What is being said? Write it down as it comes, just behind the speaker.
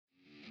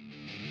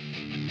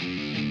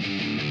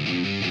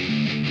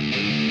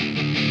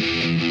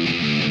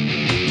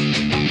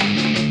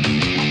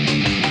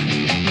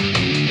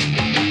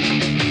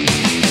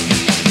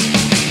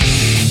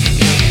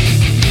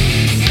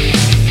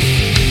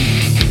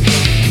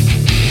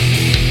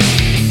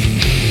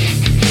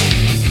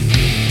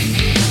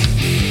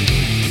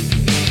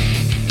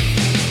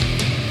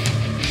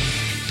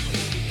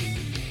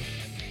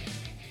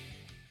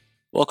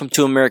Welcome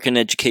to American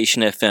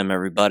Education FM,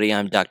 everybody.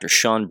 I'm Dr.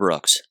 Sean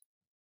Brooks.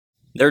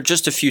 There are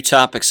just a few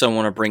topics I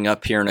want to bring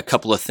up here and a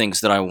couple of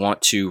things that I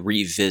want to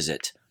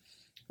revisit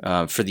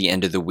for the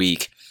end of the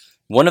week.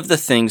 One of the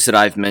things that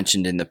I've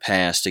mentioned in the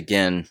past,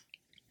 again,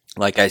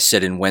 like I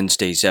said in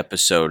Wednesday's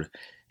episode,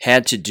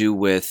 had to do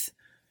with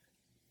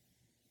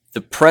the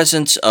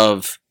presence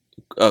of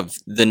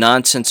the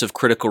nonsense of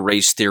critical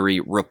race theory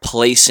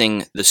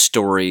replacing the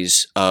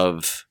stories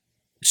of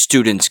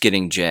students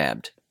getting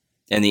jabbed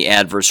and the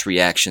adverse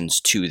reactions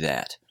to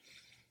that.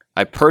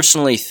 I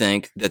personally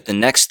think that the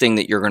next thing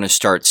that you're going to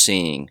start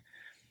seeing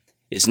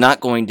is not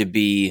going to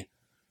be,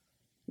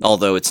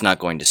 although it's not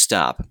going to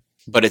stop,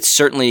 but it's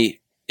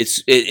certainly,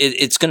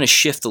 it's going to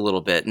shift a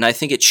little bit, and I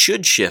think it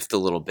should shift a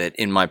little bit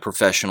in my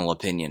professional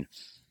opinion.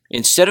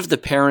 Instead of the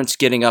parents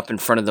getting up in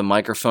front of the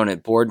microphone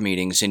at board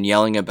meetings and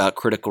yelling about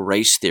critical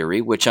race theory,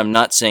 which I'm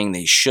not saying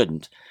they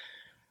shouldn't,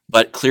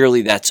 but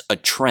clearly that's a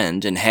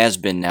trend and has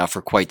been now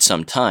for quite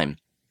some time.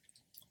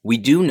 We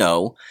do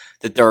know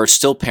that there are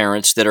still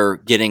parents that are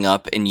getting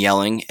up and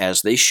yelling,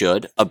 as they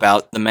should,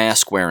 about the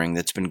mask wearing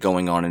that's been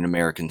going on in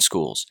American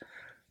schools.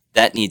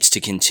 That needs to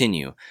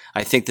continue.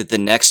 I think that the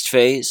next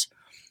phase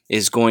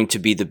is going to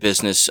be the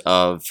business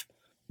of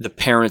the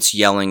parents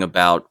yelling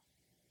about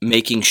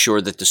making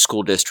sure that the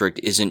school district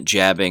isn't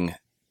jabbing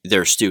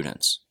their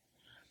students.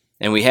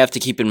 And we have to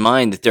keep in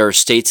mind that there are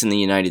states in the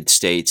United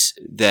States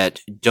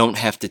that don't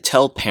have to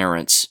tell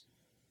parents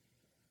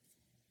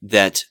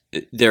that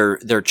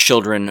their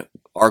children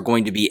are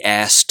going to be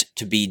asked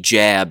to be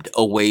jabbed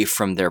away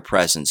from their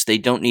presence. They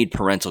don't need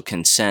parental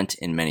consent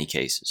in many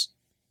cases.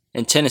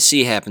 And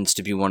Tennessee happens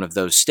to be one of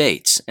those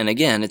states. And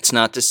again, it's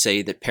not to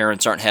say that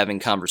parents aren't having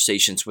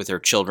conversations with their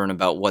children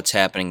about what's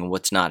happening and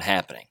what's not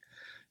happening.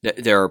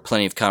 There are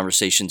plenty of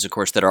conversations, of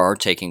course, that are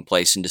taking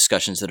place and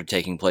discussions that are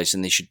taking place,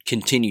 and they should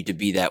continue to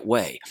be that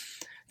way.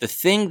 The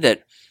thing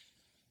that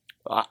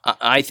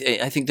I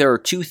think there are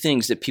two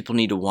things that people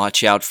need to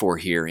watch out for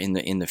here in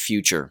the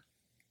future.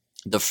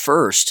 The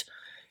first,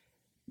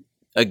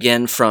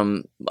 again,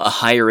 from a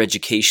higher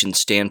education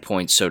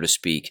standpoint, so to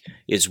speak,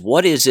 is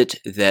what is it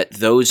that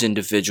those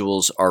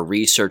individuals are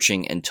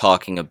researching and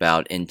talking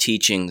about and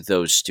teaching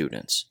those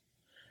students?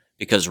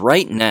 Because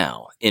right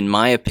now, in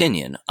my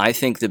opinion, I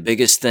think the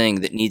biggest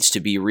thing that needs to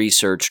be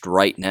researched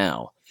right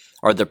now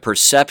are the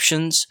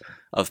perceptions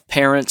of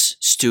parents,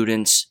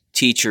 students,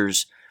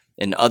 teachers,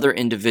 and other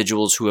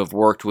individuals who have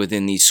worked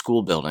within these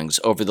school buildings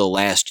over the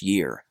last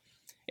year.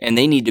 And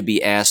they need to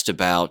be asked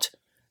about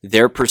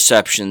their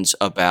perceptions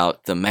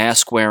about the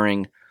mask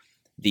wearing,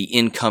 the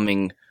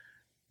incoming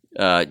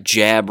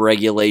jab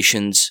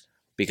regulations,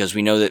 because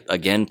we know that,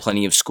 again,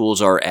 plenty of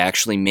schools are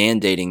actually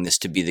mandating this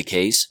to be the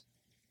case.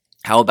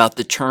 How about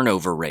the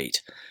turnover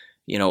rate?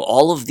 You know,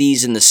 all of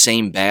these in the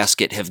same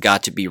basket have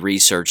got to be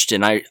researched,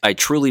 and I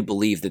truly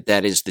believe that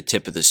that is the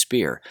tip of the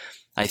spear.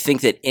 I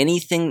think that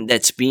anything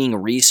that's being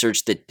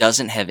researched that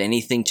doesn't have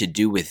anything to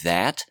do with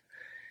that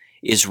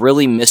is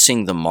really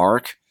missing the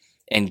mark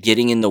and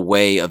getting in the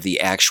way of the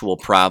actual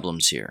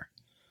problems here.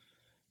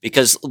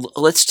 Because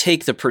let's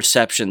take the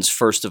perceptions,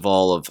 first of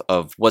all,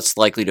 of what's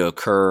likely to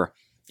occur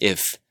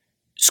if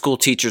school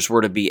teachers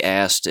were to be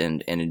asked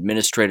and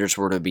administrators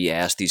were to be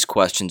asked these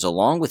questions,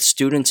 along with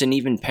students and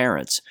even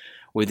parents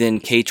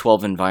within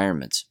K-12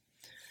 environments.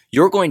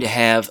 You're going to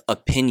have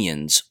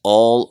opinions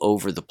all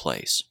over the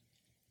place.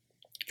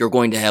 You're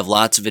going to have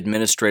lots of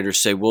administrators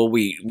say, well,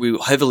 we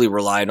heavily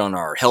relied on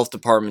our health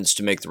departments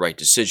to make the right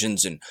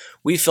decisions, and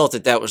we felt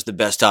that that was the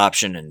best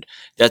option, and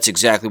that's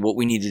exactly what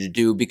we needed to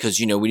do because,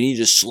 you know, we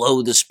needed to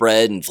slow the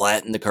spread and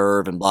flatten the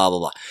curve and blah, blah,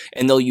 blah.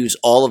 And they'll use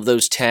all of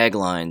those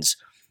taglines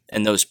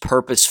and those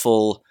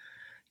purposeful,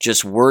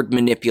 just word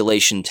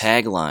manipulation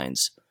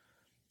taglines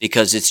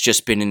because it's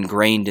just been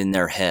ingrained in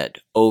their head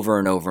over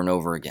and over and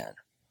over again.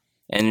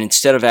 And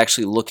instead of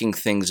actually looking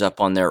things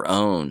up on their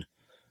own,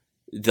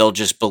 they'll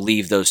just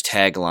believe those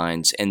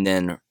taglines and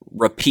then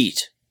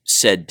repeat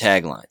said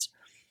taglines.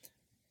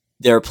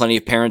 There are plenty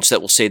of parents that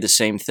will say the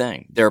same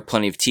thing. There are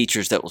plenty of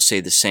teachers that will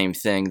say the same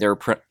thing. There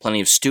are plenty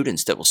of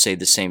students that will say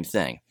the same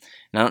thing.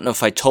 And I don't know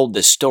if I told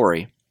this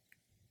story,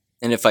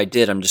 and if I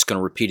did, I'm just going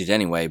to repeat it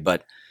anyway,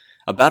 but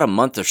about a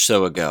month or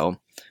so ago,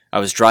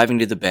 I was driving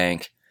to the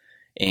bank,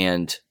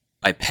 and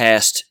I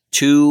passed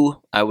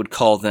two, I would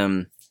call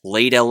them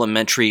late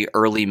elementary,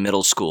 early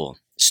middle school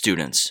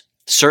students,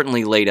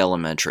 certainly late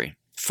elementary,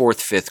 4th,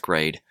 5th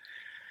grade.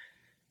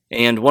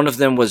 And one of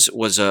them was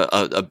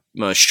a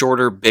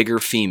shorter, bigger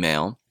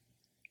female,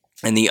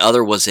 and the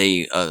other was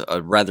a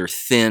rather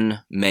thin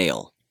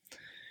male.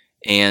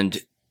 And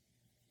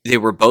they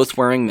were both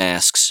wearing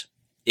masks.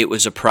 It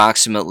was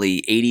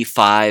approximately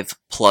 85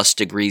 plus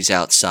degrees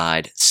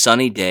outside,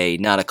 sunny day,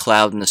 not a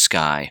cloud in the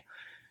sky.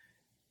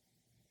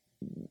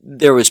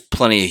 There was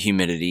plenty of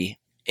humidity,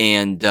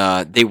 and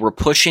they were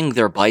pushing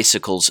their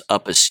bicycles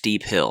up a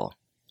steep hill,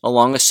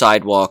 along a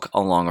sidewalk,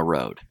 along a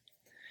road.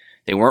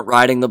 They weren't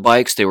riding the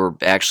bikes, they were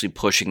actually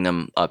pushing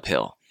them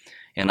uphill.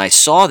 And I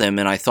saw them,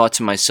 and I thought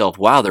to myself,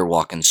 wow, they're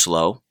walking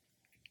slow.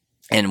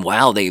 And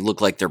wow, they look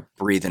like they're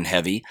breathing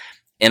heavy.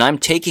 And I'm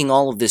taking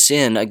all of this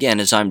in, again,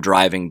 as I'm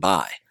driving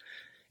by.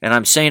 And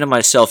I'm saying to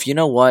myself, you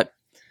know what?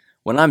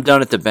 When I'm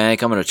done at the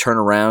bank, I'm going to turn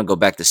around, go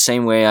back the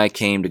same way I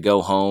came to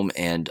go home,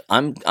 and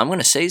I'm going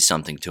to say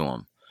something to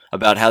them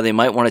about how they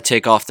might want to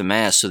take off the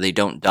mask so they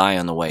don't die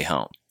on the way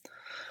home.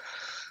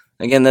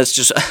 Again, that's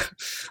just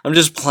I'm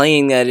just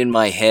playing that in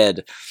my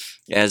head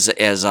as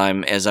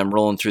I'm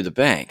rolling through the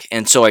bank.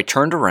 And so I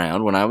turned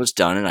around when I was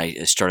done, and I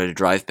started to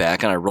drive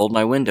back, and I rolled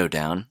my window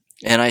down,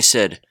 and I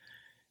said,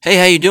 "Hey,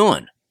 how you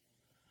doing?"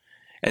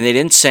 And they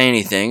didn't say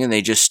anything, and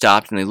they just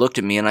stopped, and they looked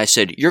at me, and I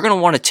said, "You're going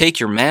to want to take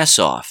your mask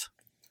off."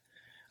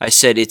 I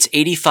said, "It's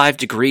 85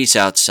 degrees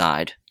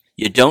outside.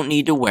 You don't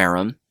need to wear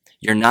them.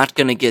 You're not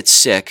going to get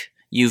sick.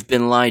 You've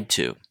been lied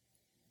to."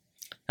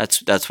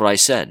 That's what I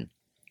said.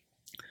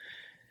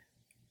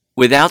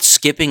 Without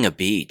skipping a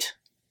beat,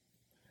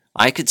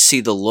 I could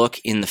see the look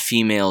in the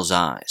female's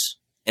eyes.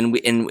 And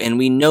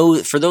we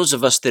know, for those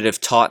of us that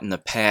have taught in the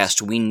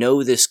past, we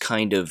know this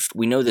kind of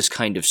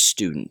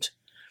student.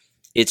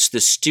 It's the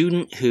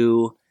student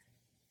who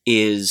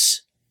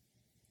is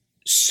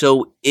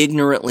so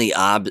ignorantly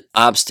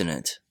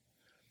obstinate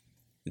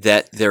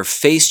that their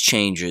face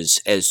changes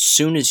as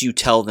soon as you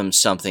tell them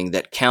something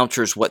that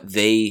counters what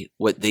they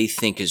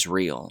think is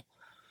real.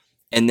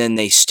 And then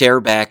they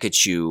stare back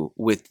at you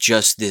with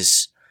just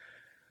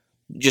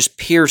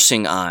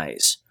piercing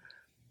eyes.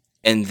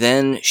 And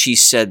then she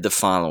said the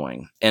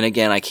following, and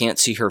again, I can't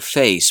see her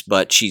face,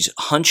 but she's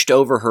hunched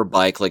over her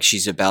bike like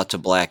she's about to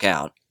black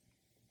out.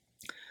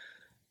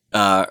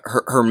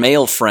 Her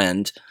male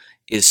friend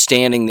is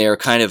standing there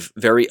kind of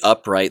very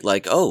upright,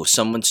 like, "Oh,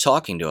 someone's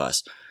talking to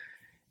us."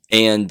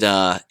 And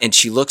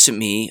she looks at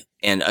me,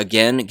 and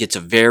again gets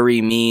a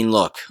very mean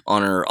look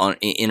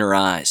in her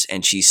eyes,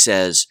 and she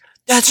says,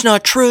 "That's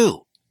not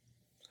true."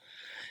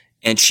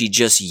 And she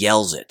just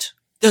yells it.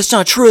 "That's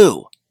not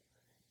true."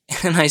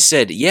 And I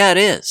said, "Yeah, it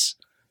is."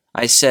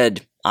 I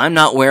said, "I'm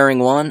not wearing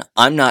one.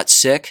 I'm not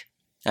sick."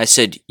 I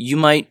said, you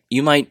might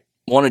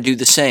want to do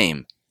the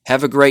same.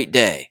 Have a great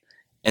day."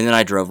 And then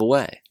I drove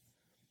away.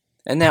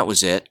 And that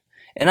was it.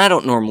 And I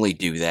don't normally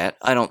do that.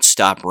 I don't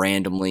stop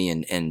randomly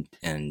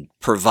and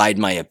provide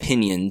my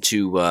opinion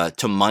to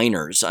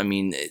minors. I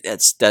mean,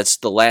 that's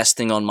the last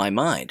thing on my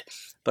mind.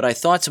 But I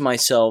thought to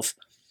myself,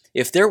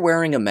 if they're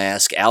wearing a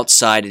mask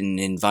outside in an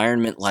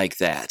environment like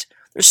that,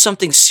 there's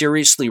something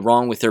seriously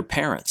wrong with their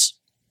parents.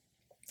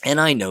 And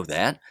I know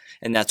that,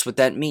 and that's what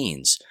that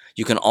means.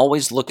 You can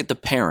always look at the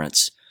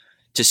parents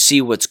to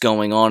see what's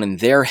going on in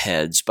their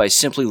heads by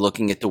simply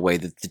looking at the way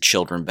that the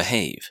children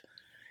behave.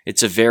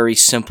 It's a very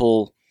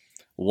simple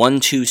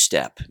 1-2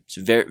 step. It's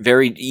very,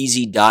 very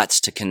easy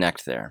dots to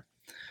connect there.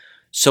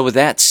 So with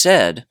that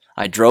said,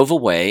 I drove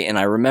away, and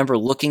I remember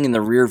looking in the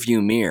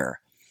rearview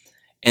mirror,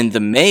 and the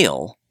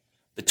male,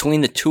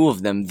 between the two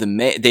of them,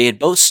 they had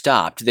both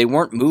stopped. They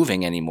weren't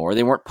moving anymore.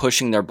 They weren't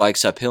pushing their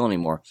bikes uphill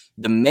anymore.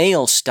 The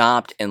male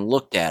stopped and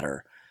looked at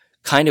her,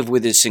 kind of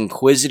with this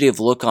inquisitive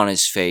look on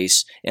his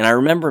face, and I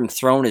remember him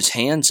throwing his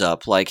hands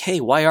up like, "Hey,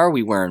 why are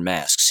we wearing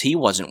masks?" He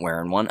wasn't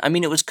wearing one. I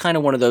mean, it was kind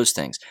of one of those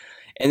things.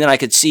 And then I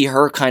could see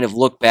her kind of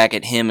look back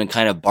at him and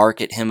kind of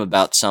bark at him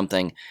about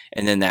something,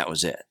 and then that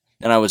was it.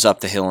 And I was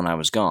up the hill and I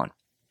was gone.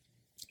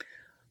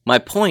 My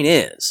point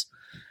is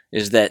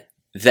that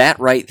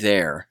right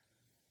there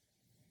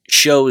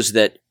shows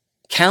that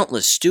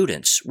countless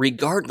students,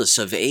 regardless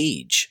of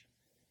age,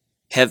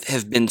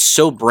 have been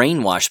so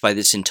brainwashed by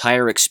this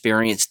entire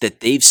experience that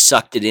they've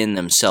sucked it in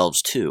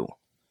themselves too.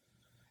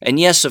 And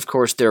yes, of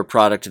course, they're a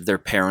product of their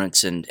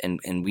parents, and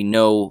we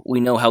know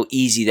how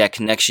easy that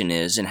connection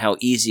is and how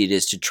easy it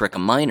is to trick a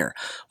minor.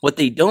 What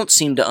they don't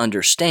seem to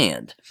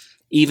understand,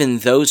 even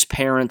those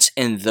parents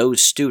and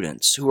those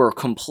students who are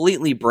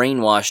completely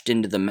brainwashed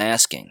into the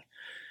masking,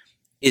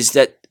 is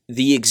that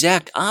the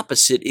exact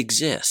opposite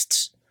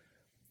exists.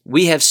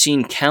 We have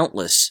seen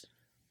countless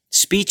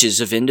speeches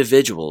of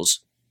individuals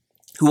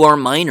who are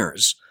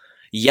minors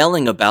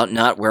yelling about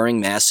not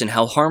wearing masks and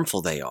how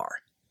harmful they are.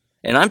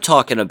 And I'm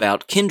talking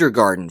about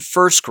kindergarten,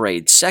 first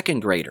grade,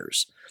 second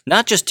graders,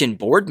 not just in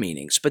board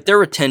meetings, but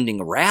they're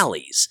attending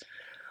rallies.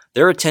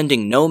 They're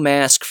attending no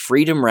mask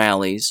freedom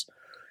rallies,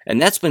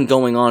 and that's been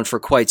going on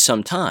for quite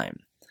some time.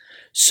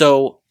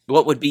 So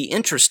what would be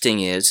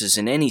interesting is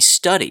in any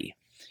study,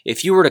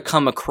 if you were to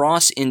come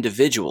across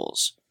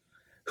individuals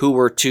who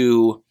were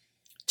to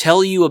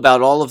tell you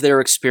about all of their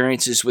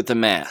experiences with the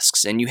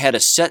masks, and you had a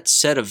set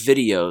of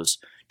videos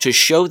to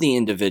show the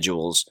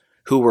individuals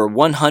who were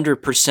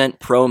 100%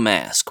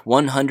 pro-mask,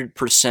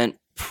 100%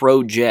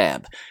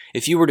 pro-jab,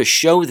 if you were to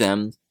show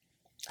them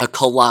a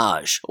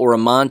collage or a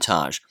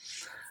montage,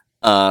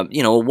 a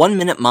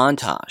 1-minute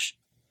montage,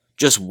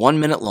 just 1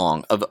 minute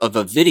long of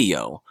a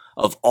video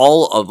of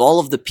all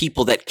of the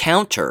people that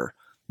counter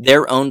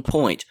their own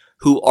point,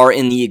 who are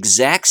in the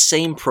exact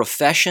same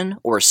profession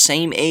or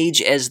same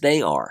age as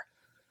they are,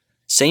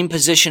 same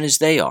position as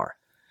they are,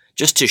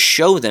 just to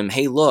show them,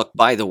 hey, look,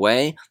 by the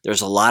way,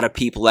 there's a lot of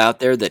people out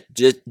there that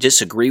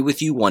disagree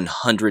with you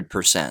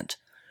 100%.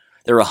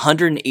 They're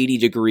 180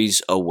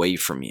 degrees away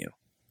from you.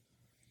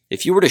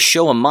 If you were to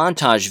show a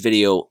montage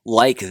video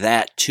like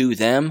that to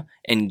them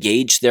and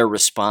gauge their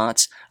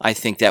response, I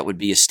think that would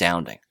be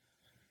astounding.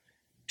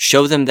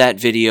 Show them that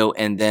video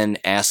and then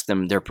ask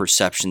them their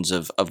perceptions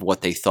of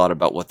what they thought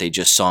about what they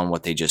just saw and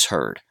what they just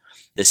heard.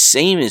 The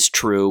same is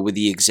true with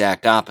the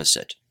exact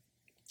opposite.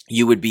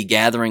 You would be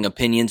gathering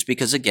opinions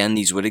because, again,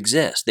 these would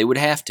exist. They would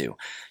have to.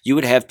 You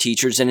would have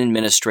teachers and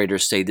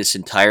administrators say this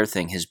entire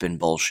thing has been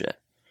bullshit.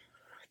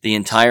 The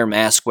entire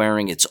mask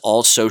wearing, it's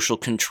all social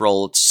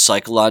control, it's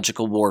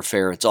psychological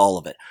warfare, it's all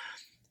of it.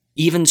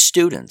 Even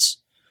students,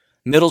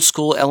 middle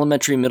school,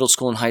 elementary, middle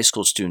school, and high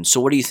school students. So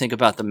what do you think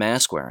about the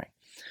mask wearing?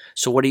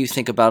 So what do you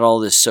think about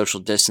all this social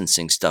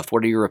distancing stuff?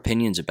 What are your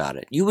opinions about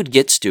it? You would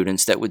get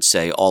students that would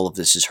say all of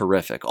this is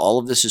horrific, all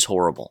of this is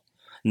horrible,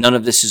 none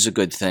of this is a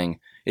good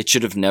thing, it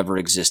should have never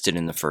existed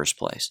in the first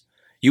place.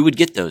 You would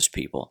get those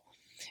people.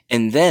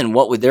 And then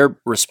what would their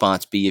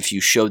response be if you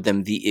showed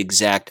them the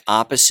exact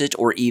opposite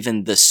or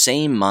even the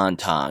same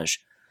montage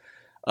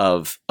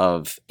of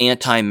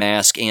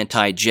anti-mask,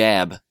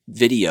 anti-jab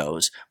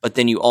videos, but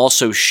then you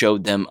also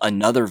showed them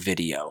another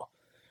video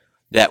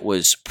that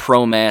was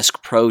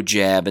pro-mask,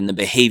 pro-jab, and the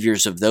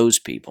behaviors of those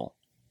people?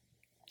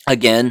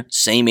 Again,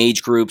 same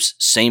age groups,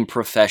 same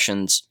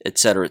professions,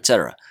 etc.,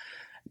 etc.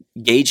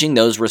 Gauging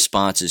those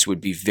responses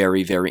would be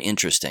very, very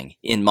interesting.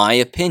 In my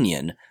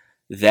opinion,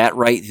 that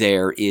right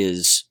there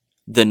is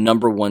the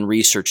number one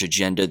research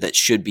agenda that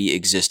should be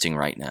existing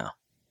right now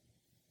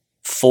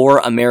for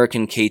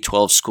American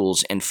K-12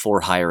 schools and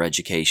for higher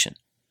education.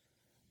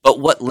 But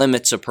what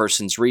limits a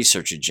person's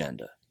research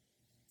agenda?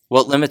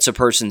 What limits a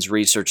person's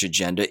research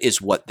agenda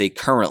is what they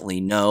currently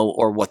know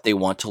or what they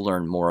want to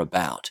learn more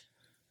about.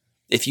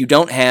 If you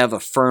don't have a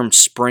firm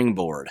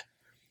springboard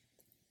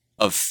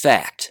of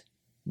fact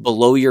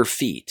below your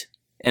feet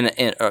and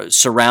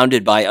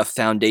surrounded by a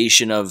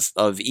foundation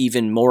of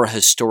even more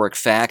historic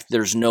fact,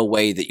 there's no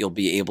way that you'll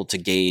be able to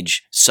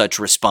gauge such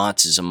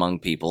responses among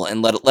people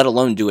and let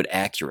alone do it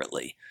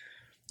accurately.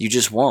 You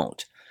just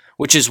won't,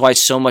 which is why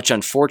so much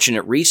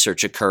unfortunate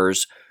research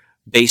occurs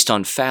based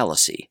on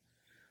fallacy.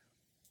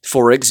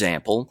 For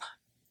example,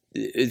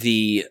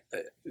 the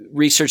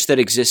research that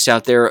exists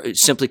out there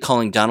simply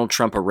calling Donald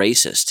Trump a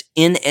racist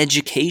in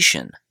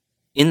education,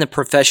 in the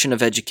profession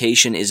of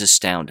education, is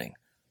astounding.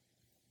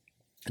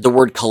 The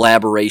word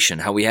collaboration,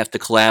 how we have to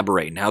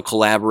collaborate, and how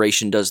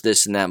collaboration does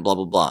this and that, and blah,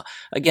 blah, blah.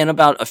 Again,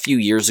 about a few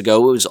years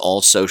ago, it was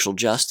all social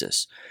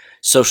justice.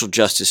 Social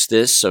justice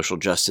this, social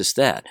justice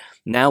that.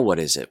 Now what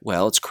is it?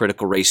 Well, it's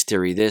critical race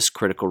theory this,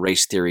 critical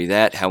race theory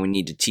that, how we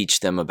need to teach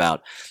them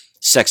about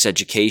sex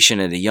education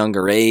at a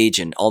younger age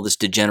and all this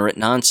degenerate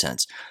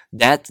nonsense.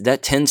 That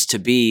tends to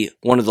be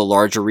one of the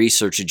larger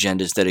research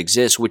agendas that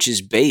exists, which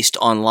is based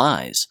on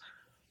lies.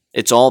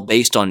 It's all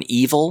based on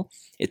evil,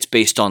 it's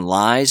based on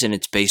lies, and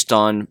it's based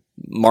on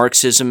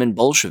Marxism and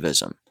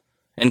Bolshevism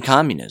and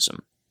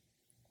communism.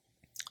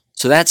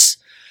 So that's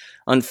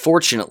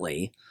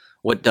unfortunately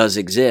what does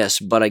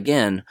exist. But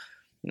again,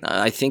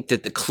 I think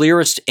that the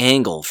clearest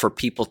angle for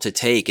people to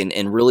take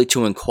and really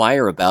to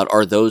inquire about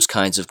are those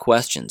kinds of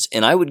questions.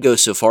 And I would go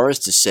so far as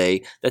to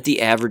say that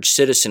the average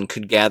citizen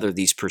could gather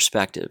these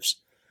perspectives,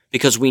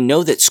 because we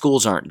know that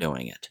schools aren't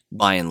doing it,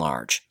 by and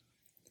large.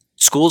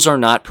 Schools are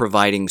not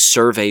providing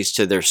surveys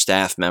to their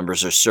staff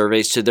members or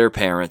surveys to their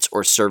parents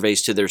or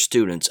surveys to their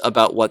students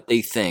about what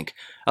they think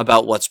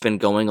about what's been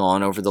going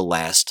on over the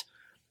last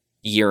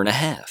year and a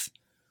half.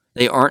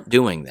 They aren't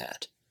doing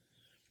that.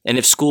 And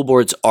if school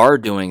boards are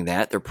doing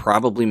that, they're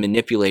probably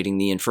manipulating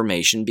the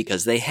information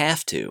because they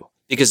have to.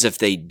 Because if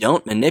they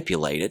don't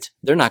manipulate it,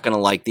 they're not going to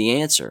like the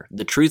answer.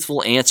 The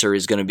truthful answer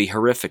is going to be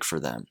horrific for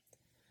them.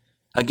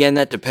 Again,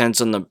 that depends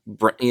on the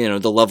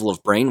level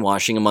of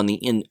brainwashing among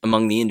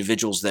the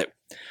individuals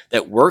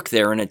that work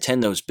there and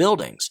attend those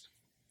buildings.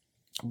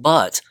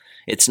 But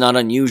it's not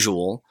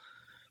unusual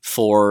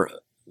for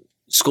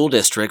school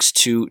districts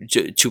to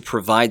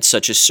provide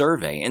such a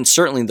survey, and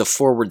certainly the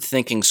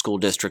forward-thinking school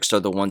districts are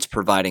the ones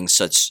providing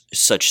such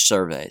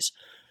surveys.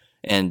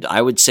 And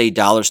I would say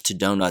dollars to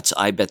donuts,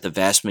 I bet the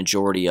vast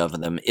majority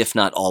of them, if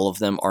not all of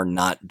them, are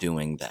not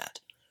doing that.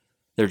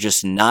 They're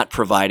just not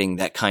providing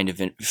that kind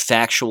of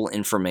factual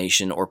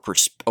information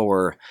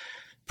or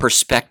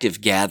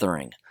perspective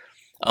gathering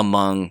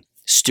among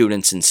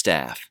students and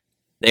staff.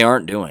 They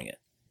aren't doing it.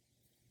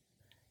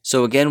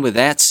 So again, with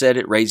that said,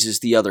 it raises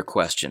the other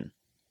question.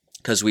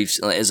 Because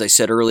as I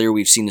said earlier,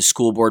 we've seen the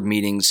school board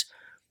meetings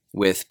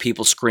with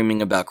people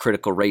screaming about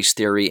critical race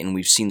theory, and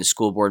we've seen the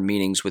school board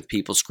meetings with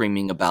people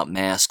screaming about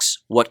masks.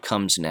 What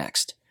comes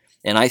next?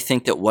 And I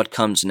think that what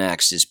comes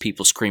next is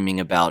people screaming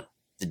about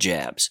the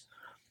jabs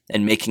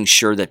and making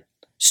sure that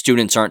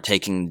students aren't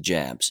taking the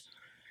jabs.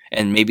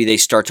 And maybe they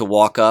start to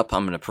walk up.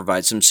 I'm going to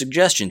provide some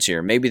suggestions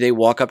here. Maybe they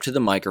walk up to the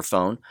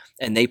microphone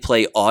and they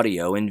play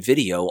audio and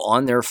video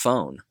on their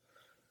phone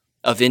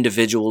of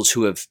individuals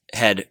who have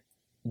had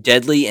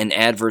deadly and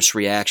adverse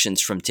reactions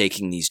from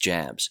taking these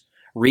jabs.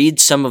 Read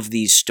some of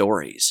these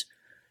stories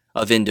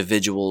of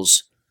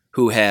individuals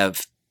who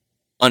have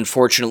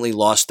unfortunately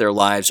lost their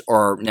lives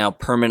or are now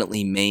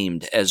permanently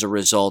maimed as a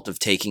result of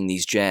taking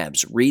these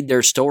jabs. Read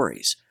their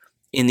stories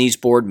in these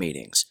board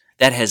meetings.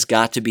 That has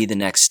got to be the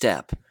next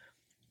step,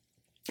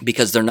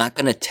 because they're not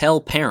going to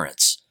tell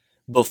parents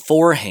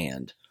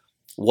beforehand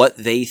what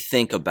they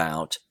think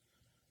about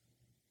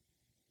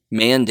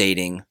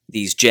mandating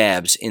these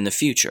jabs in the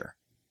future.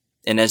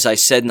 And as I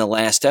said in the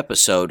last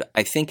episode,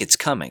 I think it's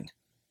coming.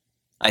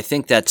 I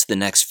think that's the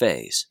next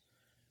phase.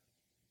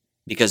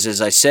 Because as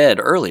I said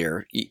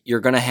earlier, you're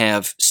going to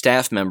have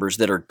staff members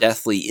that are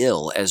deathly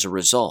ill as a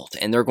result,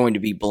 and they're going to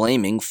be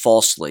blaming,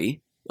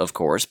 falsely, of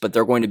course, but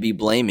they're going to be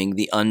blaming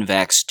the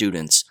unvaxxed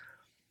students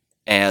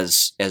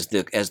as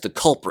the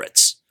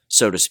culprits,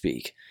 so to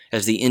speak,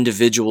 as the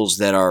individuals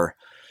that are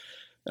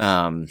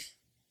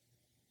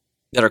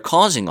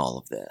causing all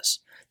of this.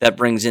 That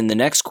brings in the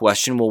next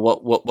question. Well,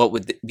 what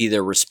would be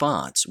their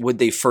response? Would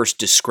they first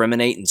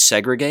discriminate and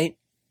segregate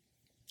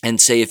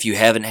and say, if you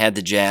haven't had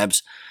the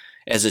jabs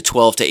as a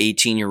 12 to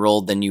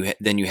 18-year-old, then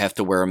you have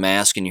to wear a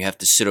mask and you have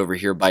to sit over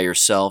here by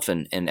yourself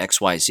and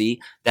XYZ?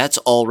 That's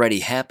already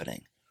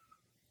happening.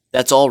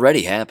 That's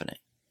already happening.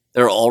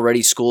 There are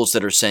already schools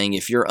that are saying,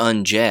 if you're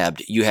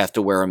unjabbed, you have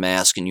to wear a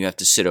mask and you have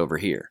to sit over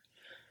here.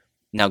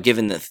 Now,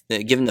 given the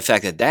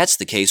fact that that's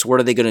the case, what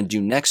are they going to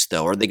do next,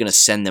 though? Are they going to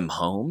send them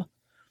home?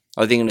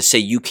 Are they going to say,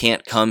 you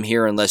can't come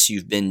here unless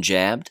you've been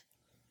jabbed?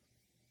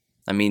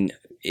 I mean,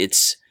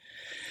 it's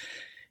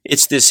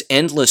this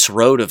endless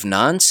road of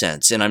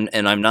nonsense, and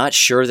I'm not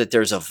sure that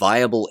there's a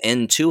viable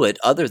end to it,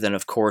 other than,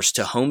 of course,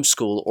 to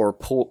homeschool or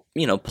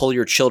pull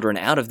your children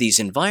out of these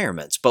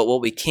environments. But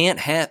what we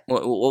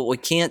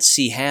can't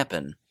see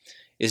happen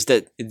is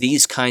that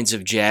these kinds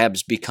of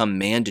jabs become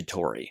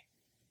mandatory.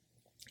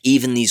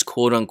 Even these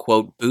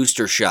quote-unquote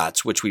booster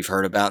shots, which we've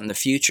heard about in the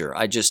future.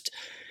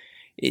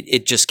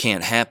 It just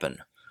can't happen.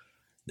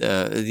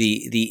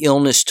 The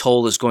illness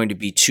toll is going to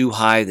be too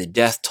high. The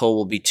death toll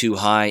will be too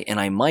high. And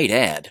I might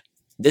add,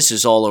 this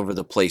is all over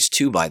the place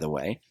too, by the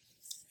way,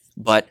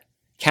 but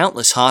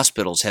countless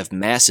hospitals have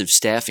massive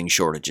staffing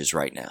shortages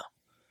right now.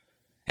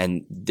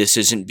 And this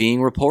isn't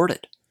being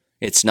reported.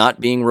 It's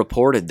not being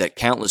reported that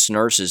countless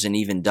nurses and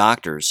even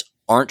doctors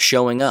aren't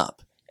showing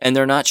up. And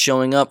they're not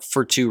showing up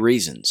for two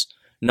reasons.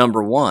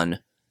 Number one,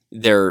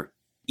 they're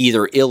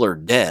either ill or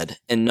dead.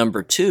 And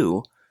number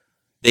two,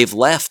 they've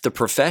left the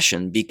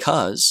profession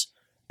because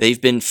they've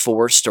been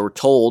forced or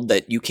told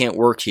that you can't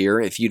work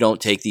here if you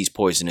don't take these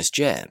poisonous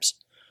jabs.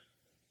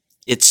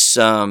 It's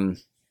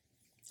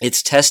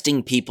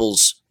testing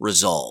people's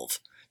resolve,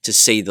 to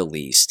say the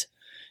least.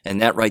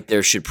 And that right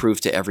there should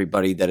prove to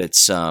everybody that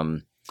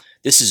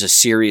this is a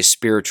serious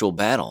spiritual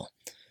battle.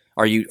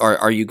 Are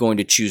you going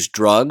to choose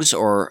drugs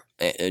or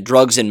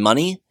drugs and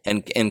money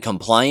and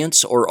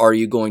compliance, or are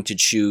you going to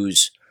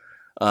choose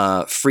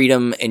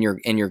freedom and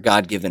your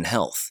God-given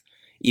health,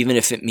 even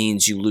if it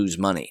means you lose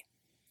money?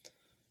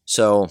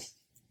 So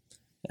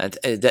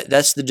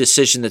that's the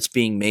decision that's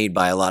being made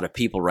by a lot of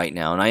people right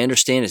now, and I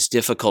understand it's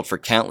difficult for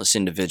countless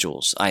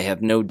individuals. I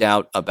have no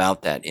doubt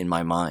about that in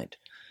my mind.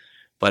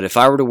 But if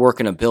I were to work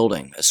in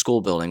a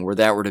school building, where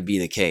that were to be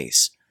the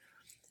case,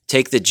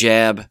 take the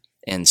jab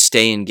and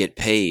stay and get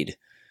paid,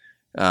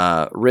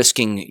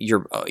 risking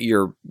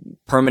your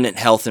permanent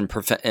health and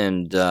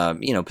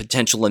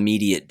potential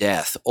immediate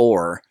death,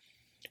 or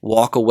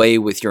walk away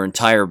with your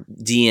entire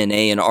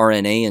DNA and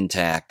RNA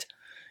intact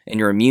and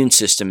your immune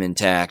system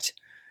intact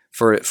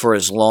for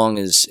as long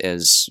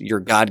as your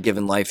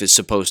God-given life is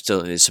supposed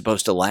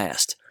to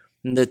last.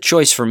 And the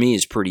choice for me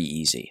is pretty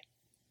easy.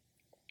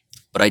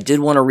 But I did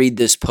want to read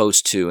this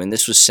post too, and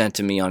this was sent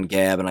to me on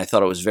Gab, and I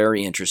thought it was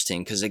very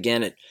interesting because,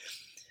 again,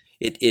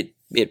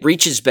 it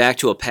reaches back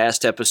to a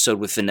past episode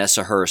with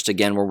Vanessa Hurst,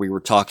 again, where we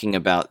were talking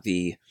about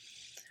the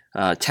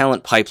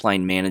talent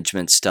pipeline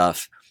management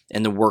stuff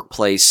and the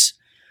workplace,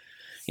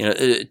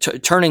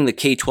 turning the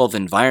K-12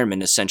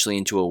 environment essentially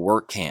into a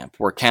work camp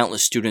where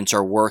countless students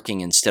are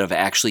working instead of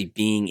actually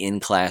being in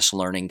class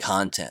learning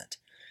content,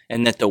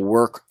 and that the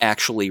work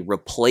actually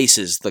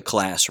replaces the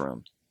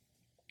classroom.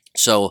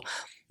 So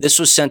this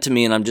was sent to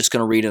me, and I'm just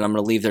going to read it. I'm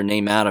going to leave their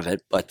name out of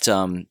it, but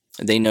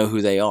they know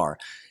who they are.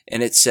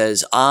 And it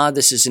says,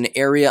 this is an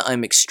area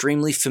I'm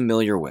extremely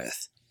familiar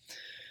with.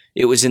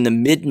 It was in the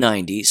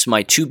mid-90s.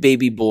 My two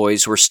baby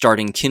boys were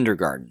starting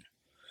kindergarten.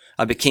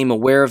 I became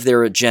aware of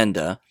their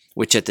agenda,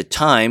 which at the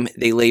time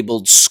they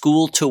labeled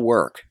school to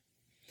work.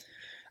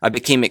 I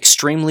became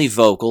extremely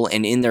vocal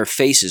and in their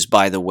faces,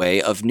 by the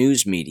way, of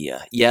news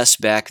media. Yes,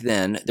 back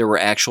then, there were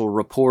actual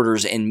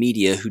reporters and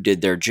media who did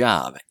their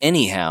job.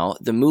 Anyhow,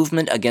 the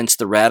movement against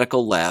the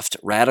radical left,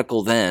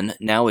 radical then,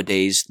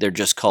 nowadays they're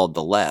just called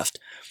the left,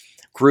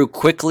 grew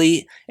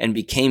quickly and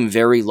became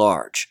very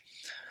large.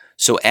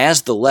 So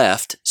as the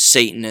left,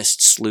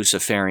 Satanists,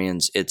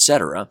 Luciferians,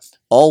 etc.,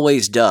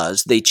 always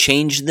does, they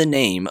changed the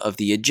name of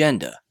the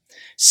agenda.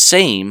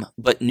 Same,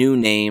 but new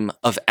name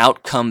of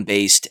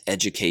outcome-based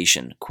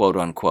education, quote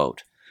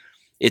unquote.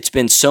 It's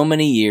been so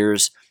many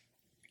years,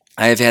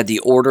 I have had the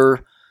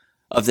order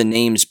of the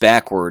names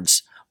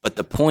backwards, but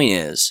the point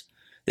is,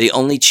 They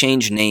only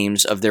change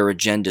names of their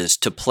agendas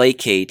to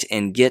placate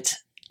and get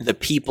the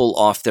people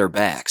off their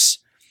backs.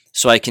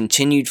 So I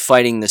continued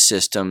fighting the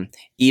system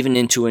even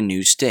into a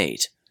new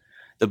state.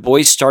 The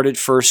boys started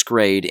first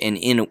grade, and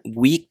in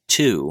week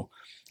 2,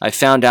 I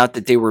found out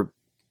that they were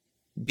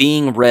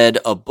being read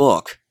a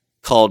book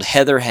called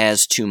Heather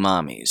Has Two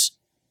Mommies.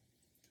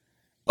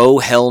 Oh,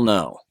 hell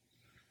no.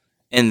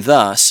 And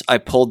thus, I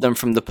pulled them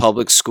from the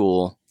public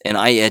school, and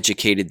I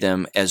educated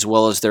them as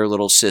well as their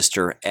little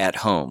sister at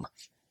home.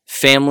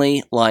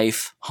 Family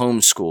Life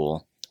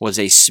Homeschool was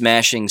a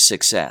smashing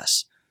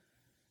success.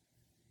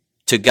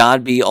 To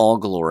God be all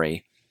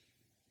glory,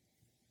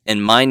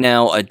 and my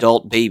now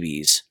adult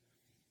babies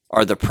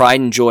are the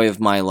pride and joy of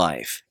my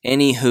life.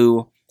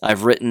 Anywho,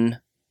 I've written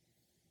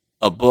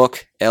a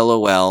book,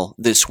 LOL.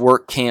 This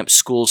work camp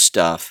school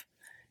stuff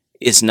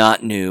is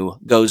not new,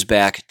 goes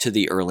back to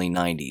the early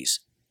 90s.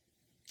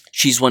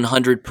 She's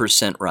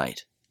 100%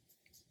 right.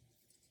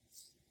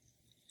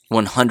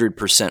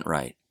 100%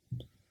 right.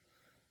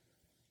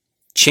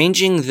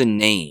 Changing the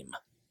name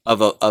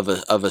of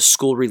a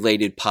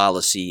school-related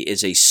policy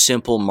is a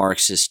simple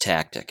Marxist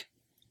tactic.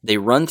 They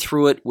run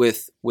through it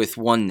with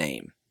one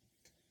name,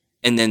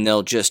 and then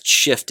they'll just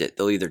shift it.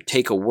 They'll either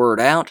take a word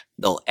out,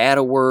 they'll add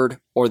a word,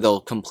 or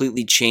they'll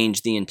completely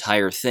change the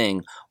entire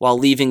thing while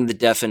leaving the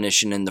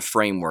definition and the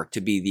framework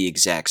to be the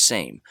exact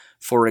same.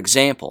 For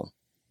example,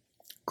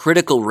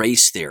 critical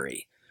race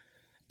theory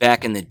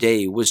back in the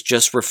day was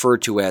just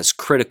referred to as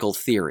critical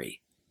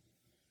theory.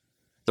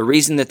 The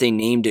reason that they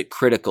named it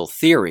critical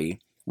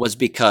theory was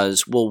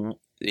because, well,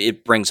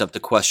 it brings up the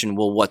question,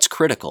 well, what's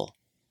critical?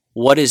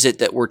 What is it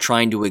that we're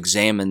trying to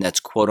examine that's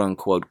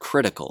quote-unquote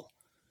critical?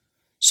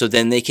 So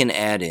then they can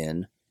add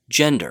in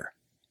gender,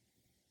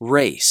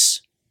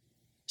 race,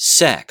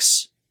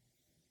 sex,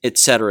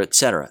 etc.,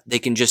 etc. They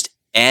can just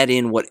add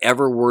in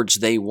whatever words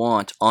they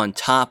want on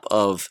top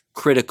of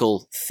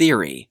critical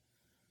theory,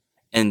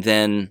 and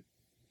then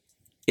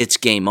it's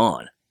game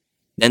on.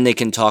 Then they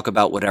can talk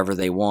about whatever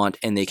they want,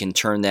 and they can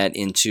turn that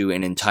into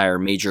an entire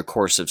major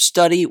course of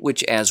study,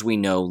 which, as we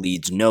know,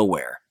 leads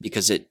nowhere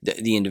because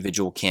the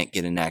individual can't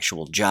get an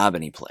actual job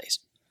anyplace.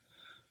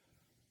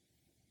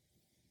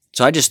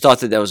 So I just thought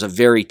that was a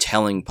very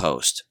telling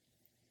post.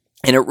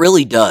 And it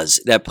really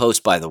does, that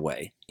post, by the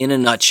way, in a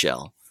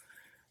nutshell,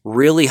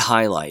 really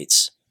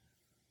highlights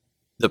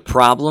the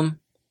problem,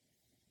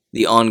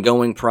 the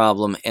ongoing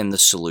problem, and the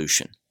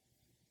solution.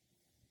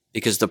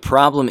 Because the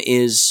problem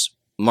is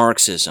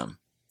Marxism.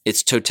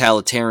 It's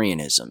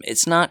totalitarianism.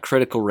 It's not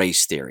critical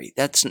race theory.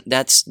 That's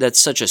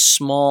such a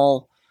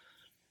small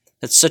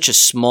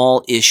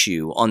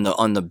issue on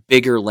the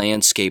bigger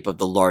landscape of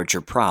the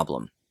larger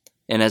problem.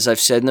 And as I've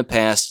said in the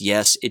past,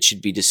 yes, it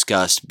should be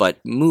discussed, but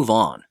move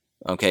on.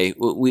 Okay,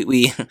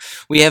 we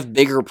have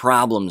bigger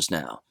problems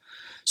now,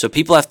 so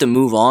people have to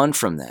move on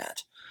from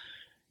that.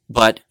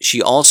 But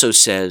she also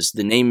says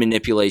the name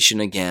manipulation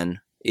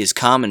again is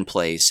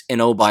commonplace, and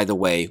oh, by the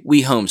way,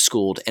 we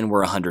homeschooled and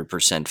we're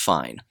 100%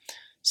 fine.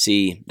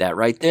 See, that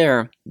right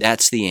there,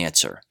 that's the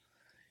answer.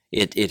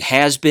 It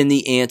has been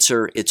the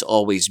answer, it's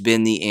always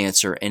been the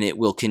answer, and it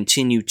will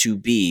continue to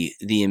be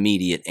the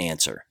immediate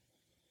answer.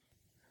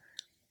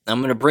 I'm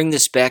going to bring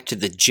this back to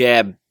the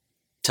jab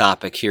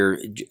topic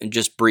here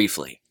just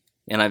briefly.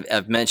 And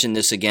I've mentioned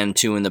this again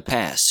too in the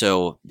past,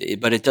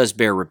 but it does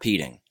bear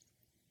repeating.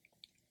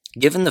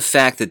 Given the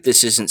fact that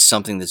this isn't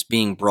something that's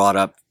being brought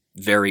up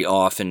very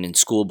often in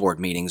school board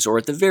meetings, or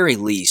at the very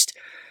least,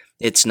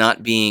 it's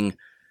not being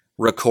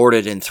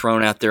recorded and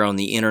thrown out there on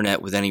the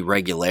internet with any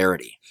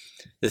regularity.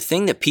 The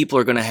thing that people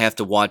are going to have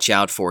to watch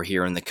out for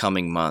here in the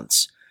coming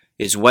months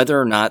is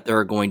whether or not there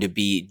are going to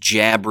be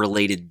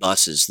jab-related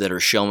buses that are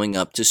showing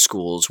up to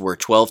schools where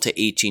 12 to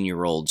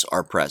 18-year-olds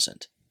are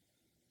present.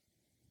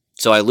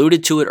 So I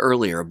alluded to it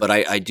earlier, but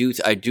I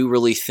do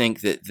really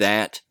think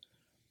that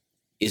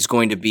is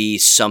going to be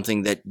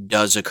something that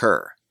does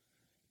occur.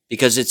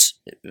 Because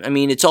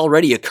it's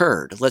already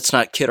occurred. Let's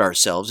not kid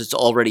ourselves. It's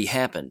already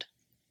happened.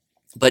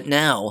 But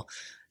now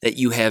that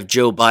you have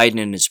Joe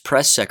Biden and his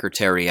press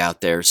secretary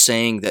out there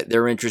saying that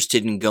they're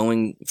interested in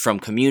going from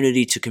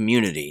community to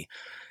community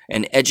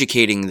and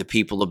educating the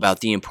people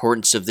about the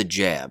importance of the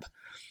jab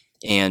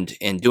and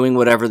doing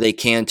whatever they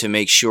can to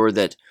make sure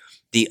that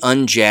the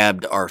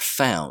unjabbed are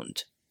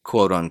found,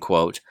 quote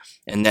unquote,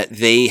 and that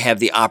they have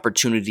the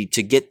opportunity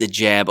to get the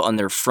jab on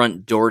their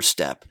front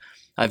doorstep,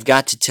 I've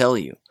got to tell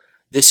you,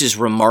 this is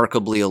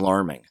remarkably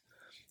alarming.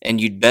 And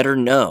you'd better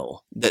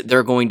know that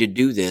they're going to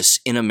do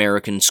this in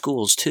American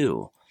schools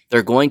too.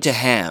 They're going to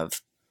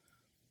have,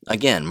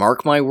 again,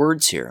 mark my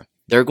words here,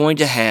 they're going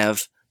to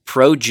have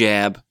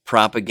pro-jab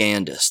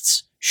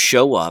propagandists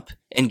show up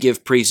and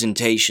give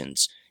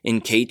presentations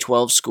in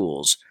K-12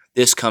 schools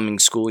this coming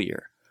school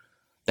year.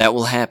 That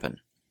will happen.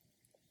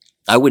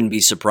 I wouldn't be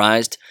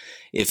surprised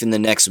if in the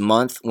next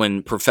month,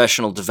 when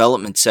professional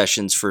development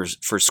sessions for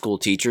school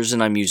teachers,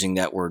 and I'm using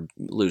that word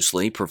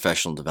loosely,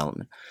 professional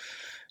development,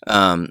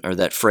 or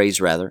that phrase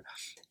rather,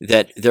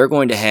 that they're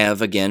going to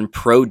have, again,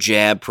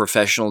 pro-jab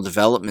professional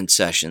development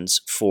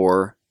sessions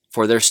for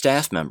their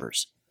staff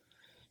members.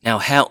 Now,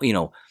 how,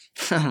 oh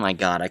my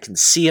God, I can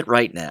see it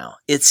right now.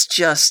 It's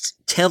just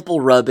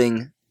temple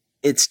rubbing.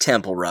 It's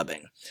temple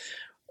rubbing.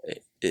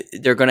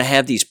 They're going to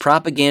have these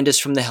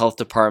propagandists from the health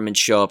department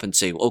show up and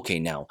say, okay,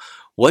 now,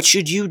 what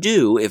should you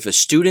do if a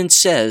student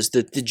says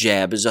that the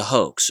jab is a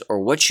hoax? Or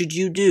what should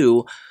you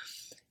do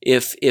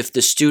if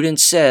the student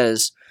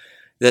says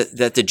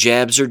that the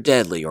jabs are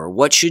deadly? Or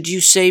what should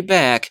you say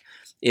back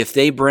if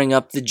they bring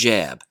up the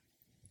jab?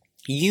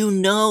 You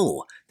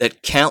know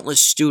that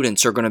countless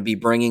students are going to be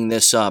bringing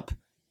this up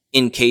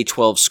in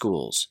K-12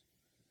 schools.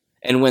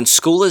 And when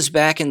school is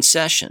back in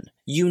session,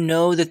 you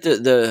know that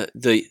the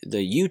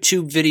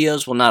YouTube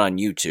videos, well, not on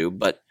YouTube,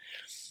 but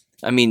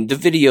I mean, the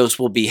videos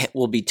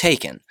will be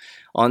taken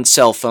on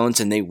cell phones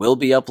and they will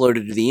be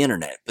uploaded to the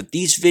internet. But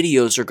these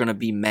videos are going to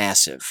be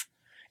massive.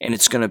 And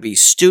it's going to be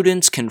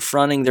students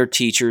confronting their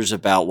teachers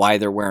about why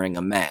they're wearing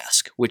a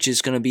mask, which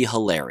is going to be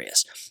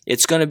hilarious.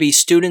 It's going to be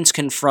students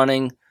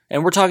confronting,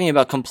 and we're talking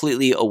about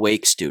completely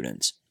awake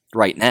students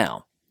right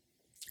now.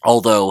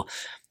 Although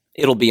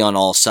it'll be on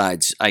all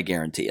sides, I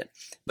guarantee it.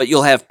 But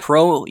you'll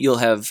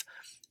have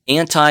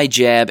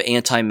anti-jab,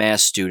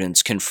 anti-mask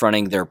students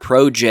confronting their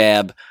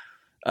pro-jab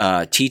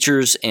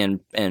teachers and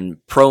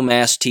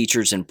pro-mask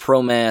teachers and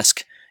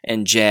pro-mask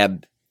and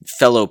jab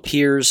fellow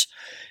peers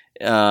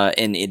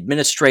and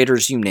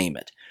administrators, you name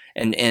it.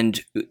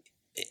 And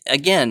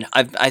again,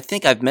 I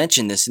think I've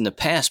mentioned this in the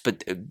past,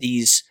 but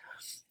these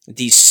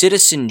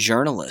citizen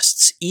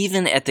journalists,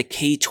 even at the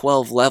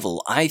K-12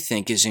 level, I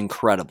think is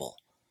incredible.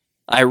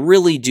 I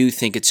really do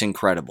think it's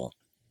incredible.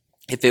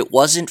 If it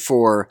wasn't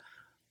for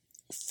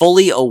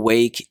fully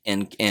awake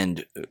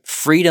and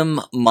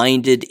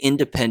freedom-minded,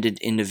 independent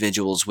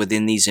individuals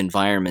within these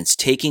environments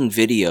taking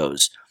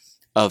videos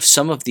of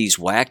some of these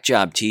whack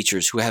job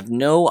teachers who have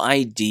no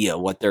idea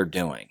what they're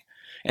doing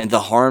and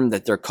the harm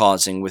that they're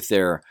causing with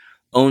their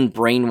own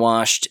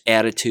brainwashed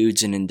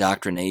attitudes and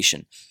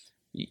indoctrination,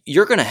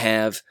 you're going to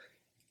have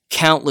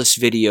countless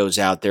videos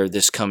out there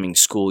this coming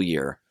school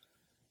year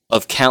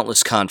of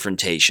countless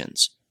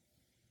confrontations.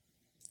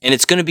 And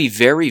it's going to be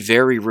very,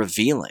 very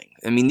revealing.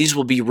 I mean, these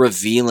will be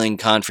revealing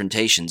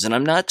confrontations. And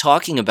I'm not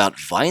talking about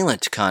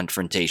violent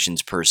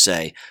confrontations per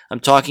se. I'm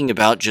talking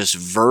about just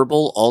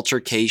verbal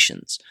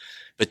altercations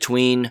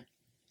between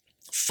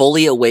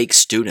fully awake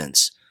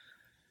students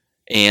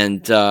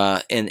and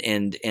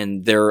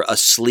their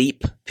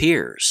asleep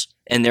peers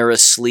and their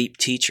asleep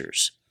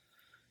teachers.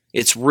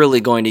 It's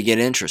really going to get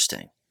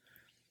interesting.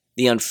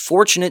 The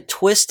unfortunate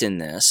twist in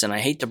this, and I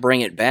hate to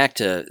bring it back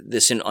to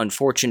this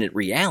unfortunate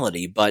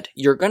reality, but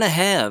you're going to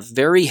have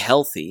very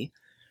healthy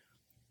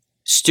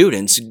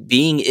students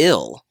being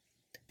ill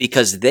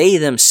because they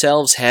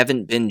themselves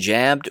haven't been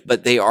jabbed,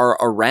 but they are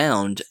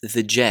around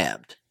the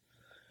jabbed.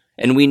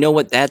 And we know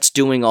what that's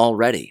doing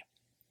already.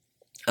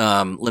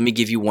 Let me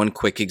give you one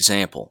quick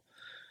example.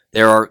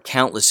 There are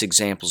countless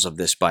examples of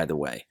this, by the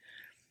way.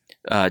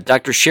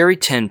 Dr. Sherry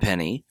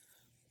Tenpenny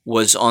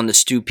was on the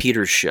Stu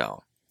Peters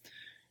show.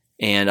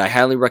 And I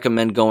highly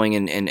recommend going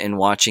and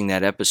watching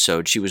that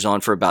episode. She was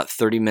on for about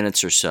 30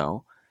 minutes or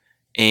so.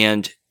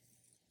 And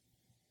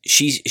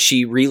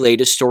she relayed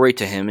a story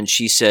to him, and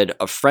she said,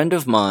 a friend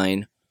of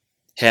mine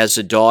has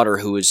a daughter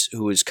who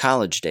is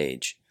college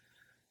age.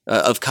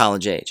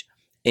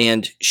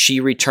 And she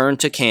returned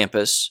to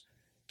campus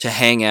to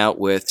hang out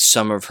with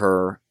some of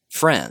her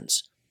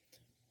friends.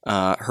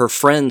 Her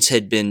friends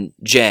had been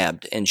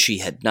jabbed, and she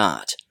had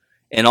not.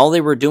 And all they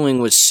were doing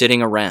was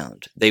sitting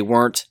around. They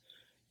weren't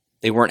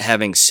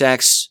having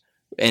sex,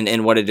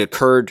 and what had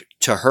occurred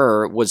to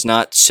her was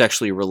not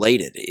sexually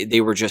related.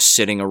 They were just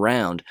sitting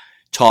around,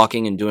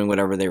 talking and doing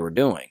whatever they were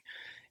doing.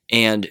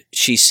 And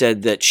she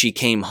said that she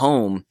came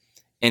home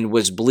and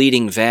was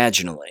bleeding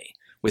vaginally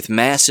with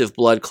massive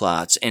blood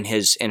clots, and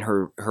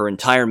her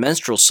entire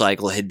menstrual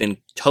cycle had been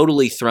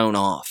totally thrown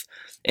off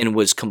and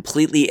was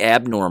completely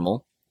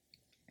abnormal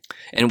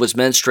and was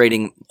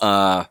menstruating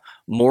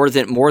more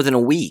than a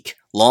week,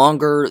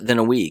 longer than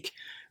a week.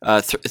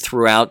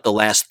 Throughout the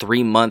last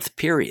 3-month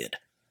period.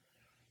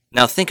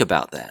 Now think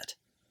about that.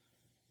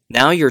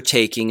 Now you're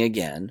taking,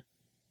 again,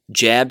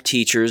 jab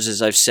teachers,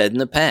 as I've said in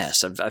the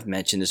past. I've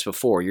mentioned this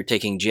before. You're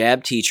taking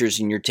jab teachers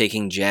and you're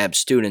taking jab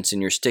students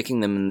and you're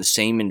sticking them in the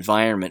same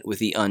environment with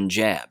the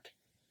unjabbed.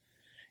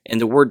 And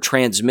the word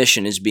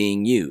transmission is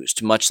being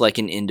used, much like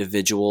an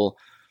individual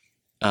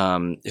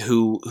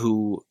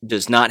who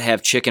does not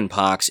have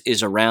chickenpox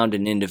is around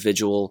an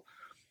individual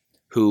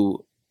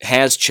who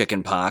has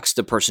chickenpox.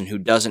 The person who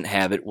doesn't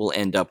have it will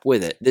end up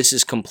with it. This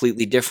is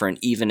completely different,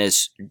 even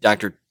as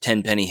Dr.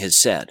 Tenpenny has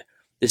said.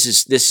 This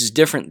is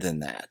different than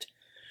that.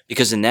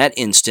 Because in that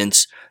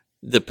instance,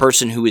 the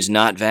person who is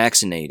not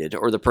vaccinated,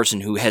 or the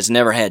person who has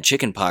never had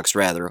chickenpox,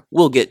 rather,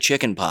 will get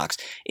chickenpox.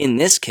 In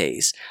this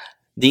case,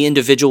 the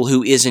individual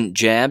who isn't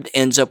jabbed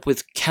ends up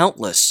with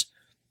countless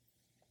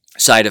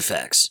side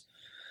effects,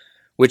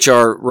 which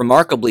are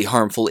remarkably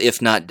harmful,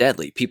 if not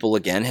deadly. People,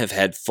 again, have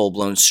had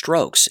full-blown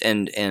strokes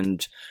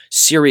and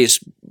serious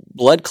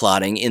blood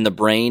clotting in the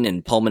brain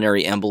and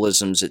pulmonary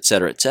embolisms,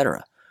 etc.,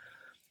 etc.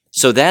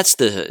 So that's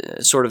the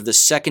sort of the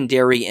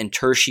secondary and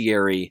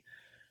tertiary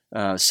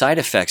side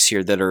effects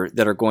here that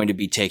are going to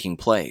be taking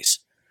place.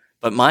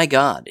 But my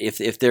God,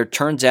 if there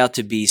turns out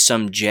to be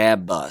some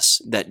jab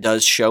bus that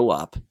does show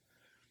up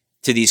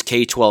to these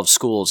K-12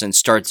 schools and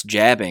starts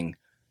jabbing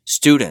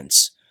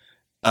students,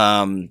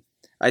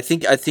 I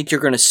think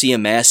you're going to see a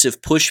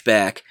massive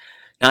pushback,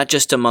 not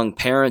just among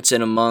parents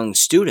and among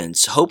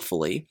students,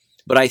 hopefully,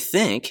 but I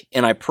think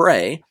and I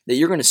pray that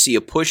you're going to see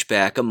a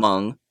pushback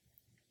among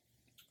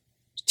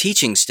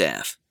teaching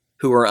staff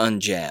who are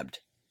unjabbed.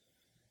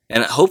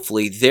 And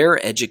hopefully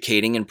they're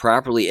educating and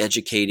properly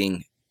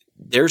educating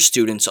their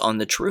students on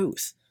the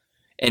truth.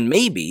 And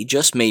maybe,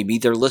 just maybe,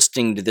 they're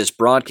listening to this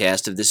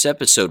broadcast of this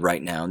episode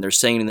right now and they're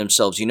saying to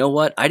themselves, you know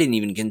what? I didn't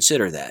even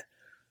consider that.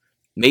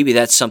 Maybe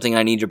that's something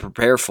I need to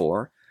prepare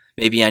for.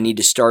 Maybe I need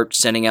to start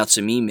sending out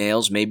some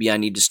emails. Maybe I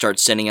need to start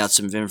sending out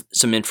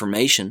some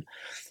information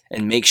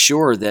and make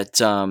sure that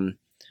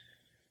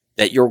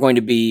that you're going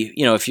to be,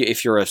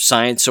 if you're a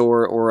science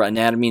or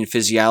anatomy and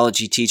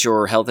physiology teacher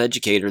or health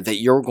educator, that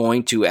you're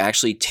going to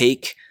actually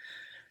take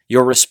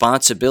your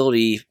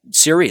responsibility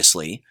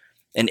seriously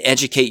and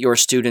educate your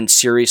students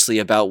seriously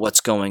about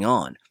what's going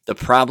on. The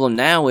problem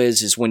now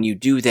is when you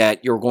do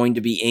that, you're going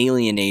to be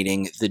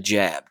alienating the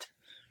jabbed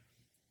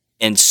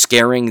and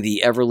scaring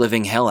the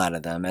ever-living hell out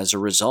of them as a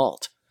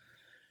result.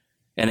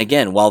 And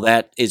again, while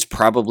that is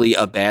probably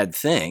a bad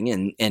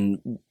thing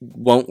and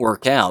won't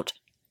work out,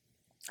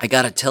 I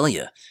got to tell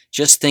you,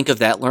 just think of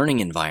that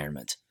learning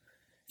environment.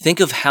 Think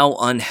of how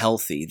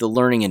unhealthy the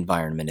learning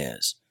environment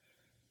is.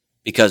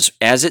 Because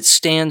as it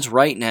stands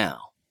right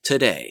now,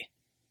 today,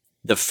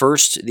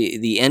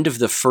 the end of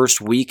the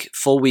first week,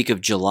 full week of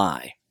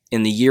July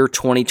in the year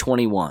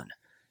 2021,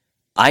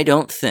 I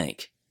don't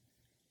think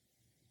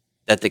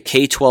that the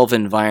K-12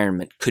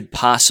 environment could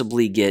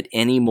possibly get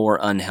any more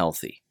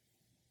unhealthy.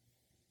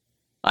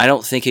 I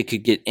don't think it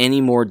could get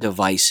any more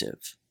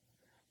divisive.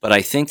 But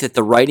I think that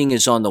the writing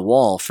is on the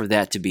wall for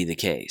that to be the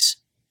case.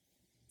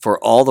 For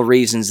all the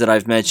reasons that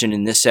I've mentioned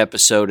in this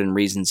episode and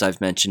reasons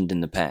I've mentioned in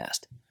the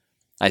past.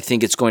 I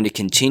think it's going to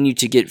continue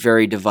to get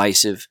very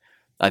divisive.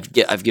 I've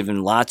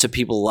given lots of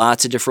people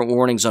lots of different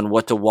warnings on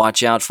what to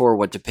watch out for,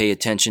 what to pay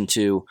attention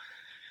to.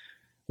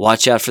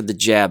 Watch out for the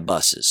jab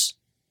buses.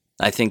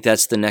 I think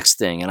that's the next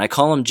thing. And I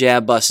call them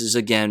jab buses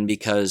again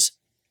because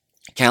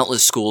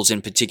countless schools, in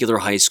particular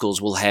high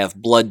schools, will have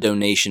blood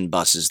donation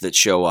buses that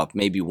show up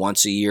maybe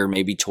once a year,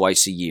 maybe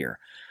twice a year,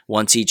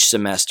 once each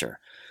semester.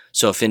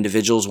 So if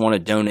individuals want to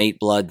donate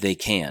blood, they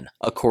can.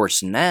 Of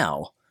course,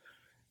 now,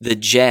 the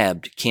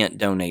jabbed can't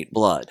donate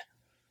blood.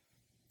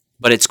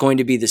 But it's going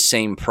to be the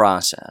same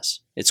process.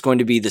 It's going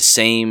to be the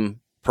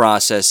same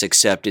process,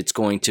 except it's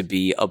going to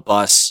be a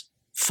bus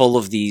full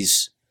of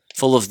this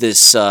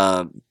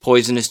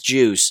poisonous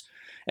juice,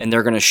 and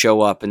they're going to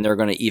show up and they're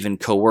going to even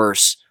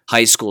coerce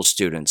high school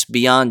students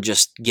beyond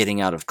just getting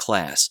out of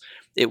class.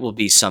 It will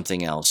be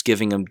something else,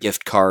 giving them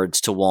gift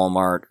cards to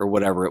Walmart or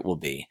whatever it will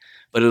be.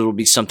 But it'll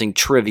be something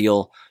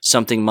trivial,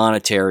 something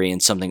monetary,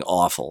 and something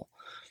awful.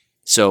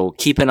 So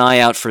keep an eye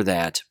out for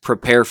that.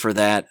 Prepare for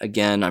that.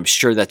 Again, I'm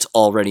sure that's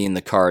already in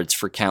the cards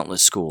for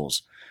countless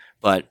schools.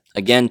 But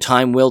again,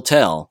 time will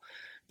tell.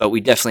 But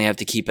we definitely have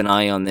to keep an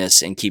eye on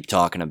this and keep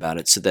talking about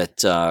it so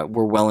that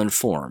we're well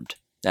informed.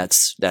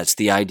 That's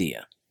the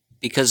idea.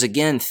 Because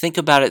again, think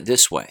about it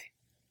this way.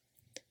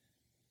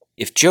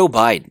 If Joe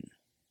Biden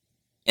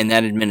and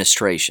that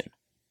administration,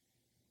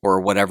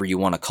 or whatever you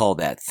want to call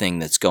that thing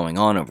that's going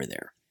on over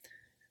there,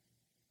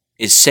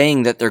 is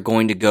saying that they're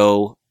going to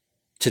go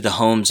to the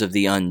homes of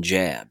the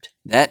unjabbed,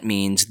 that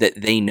means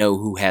that they know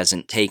who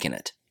hasn't taken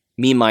it.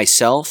 Me,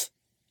 myself,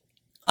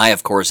 I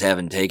of course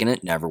haven't taken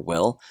it, never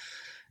will,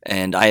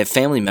 and I have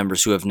family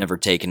members who have never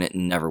taken it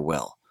and never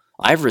will.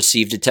 I've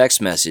received a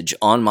text message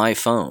on my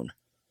phone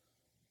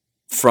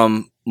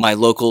from my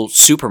local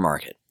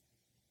supermarket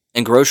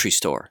and grocery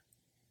store.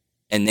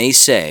 And they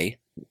say,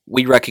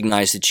 we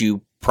recognize that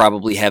you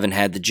probably haven't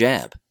had the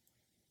jab.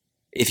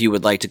 If you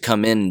would like to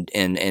come in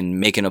and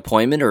make an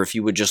appointment, or if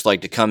you would just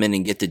like to come in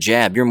and get the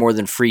jab, you're more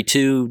than free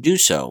to do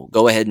so.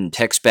 Go ahead and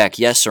text back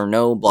yes or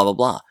no, blah, blah,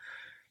 blah.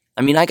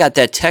 I mean, I got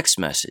that text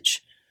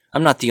message.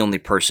 I'm not the only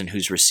person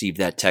who's received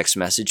that text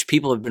message.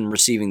 People have been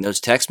receiving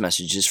those text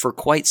messages for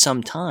quite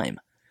some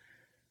time.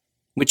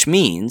 Which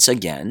means,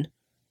 again,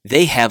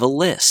 they have a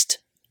list.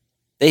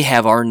 They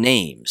have our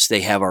names, they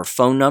have our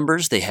phone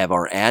numbers, they have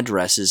our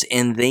addresses,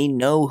 and they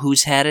know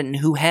who's had it and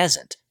who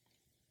hasn't.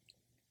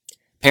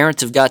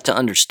 Parents have got to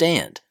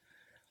understand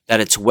that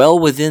it's well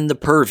within the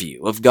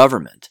purview of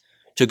government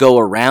to go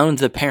around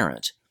the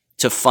parent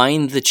to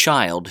find the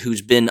child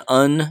who's been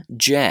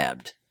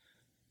unjabbed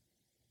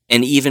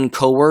and even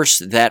coerce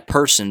that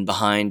person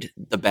behind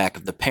the back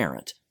of the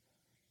parent.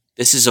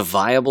 This is a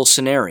viable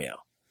scenario.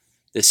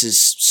 This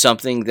is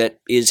something that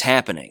is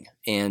happening.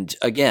 And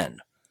again,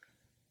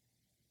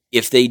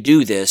 if they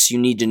do this, you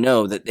need to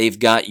know that they've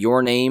got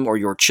your name or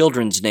your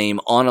children's name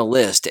on a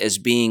list as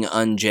being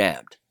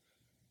unjabbed.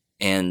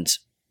 And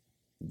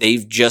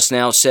they've just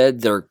now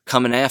said they're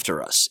coming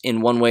after us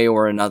in one way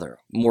or another.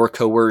 More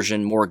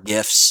coercion, more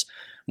gifts,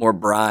 more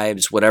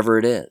bribes, whatever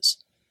it is.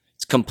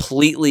 It's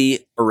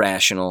completely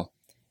irrational.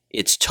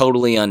 It's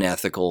totally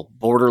unethical,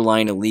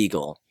 borderline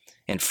illegal.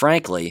 And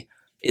frankly,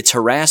 it's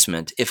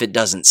harassment if it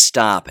doesn't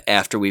stop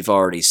after we've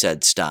already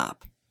said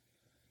stop.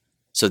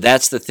 So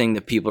that's the thing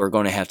that people are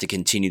going to have to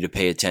continue to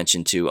pay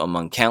attention to,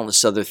 among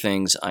countless other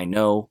things, I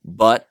know,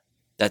 but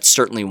that's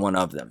certainly one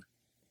of them.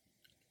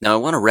 Now, I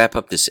want to wrap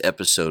up this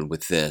episode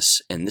with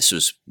this, and this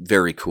was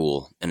very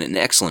cool, and an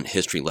excellent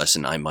history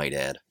lesson, I might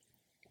add.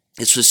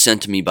 This was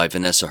sent to me by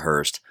Vanessa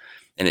Hurst,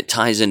 and it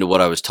ties into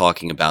what I was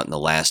talking about in the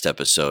last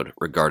episode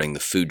regarding the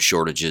food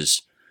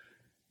shortages,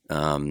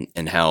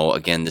 and how,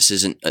 again, this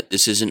isn't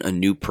a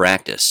new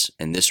practice,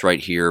 and this right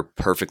here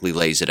perfectly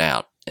lays it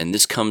out. And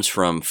this comes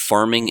from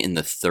Farming in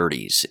the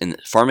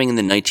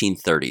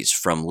 1930s,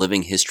 from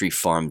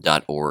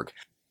livinghistoryfarm.org,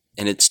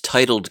 and it's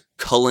titled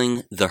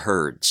Culling the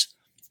Herds.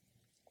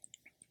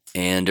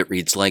 And it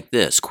reads like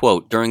this,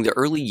 quote, "During the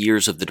early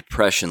years of the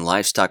Depression,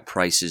 livestock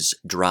prices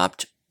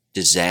dropped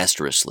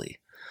disastrously.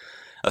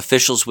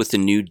 Officials with the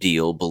New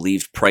Deal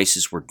believed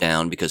prices were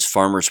down because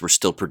farmers were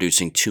still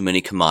producing too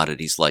many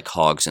commodities like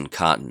hogs and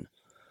cotton.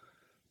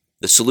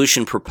 The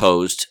solution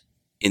proposed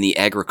in the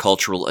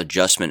Agricultural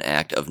Adjustment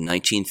Act of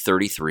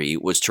 1933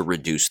 was to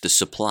reduce the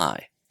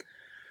supply.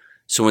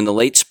 So in the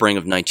late spring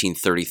of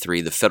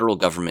 1933, the federal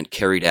government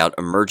carried out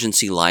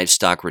emergency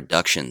livestock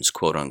reductions,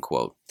 quote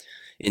unquote.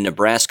 In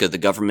Nebraska, the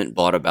government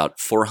bought about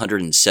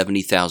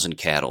 470,000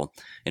 cattle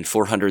and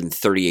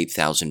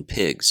 438,000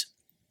 pigs.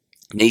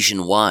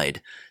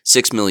 Nationwide,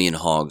 6 million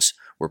hogs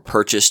were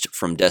purchased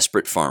from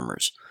desperate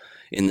farmers.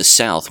 In the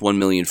South, 1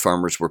 million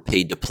farmers were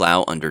paid to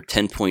plow under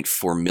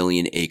 10.4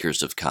 million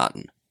acres of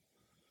cotton.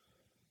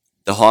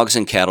 The hogs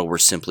and cattle were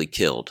simply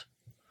killed.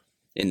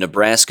 In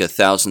Nebraska,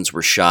 thousands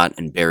were shot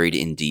and buried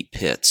in deep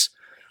pits.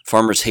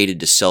 Farmers hated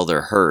to sell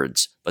their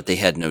herds, but they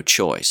had no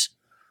choice.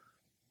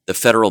 The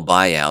federal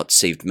buyout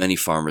saved many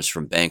farmers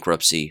from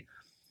bankruptcy,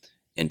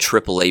 and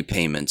AAA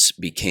payments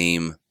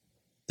became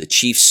the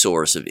chief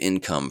source of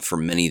income for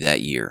many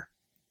that year.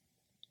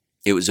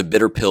 It was a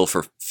bitter pill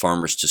for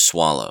farmers to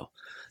swallow.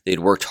 They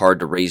had worked hard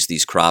to raise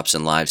these crops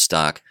and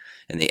livestock,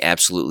 and they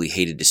absolutely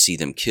hated to see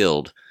them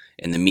killed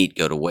and the meat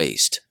go to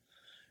waste.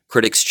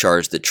 Critics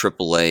charged that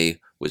AAA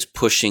was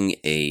pushing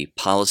a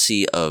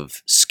policy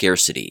of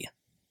scarcity,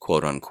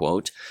 quote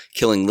unquote,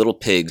 killing little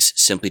pigs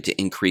simply to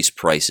increase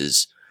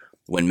prices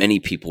when many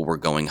people were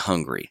going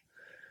hungry.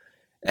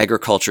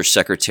 Agriculture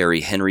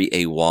Secretary Henry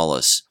A.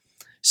 Wallace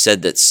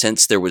said that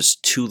since there was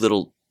too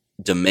little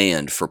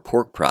demand for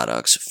pork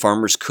products,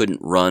 farmers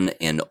couldn't run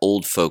an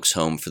old folks'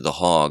 home for the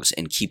hogs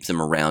and keep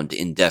them around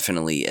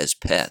indefinitely as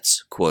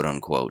pets, quote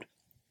unquote.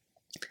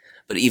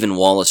 But even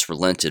Wallace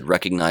relented,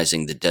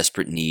 recognizing the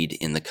desperate need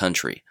in the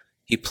country.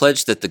 He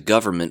pledged that the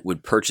government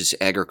would purchase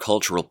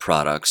agricultural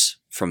products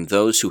from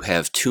those who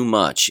have too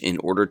much in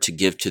order to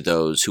give to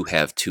those who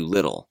have too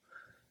little.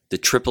 The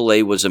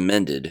AAA was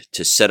amended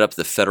to set up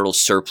the Federal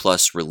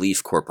Surplus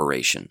Relief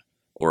Corporation,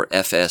 or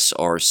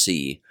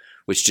FSRC,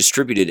 which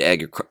distributed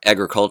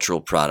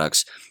agricultural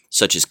products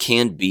such as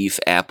canned beef,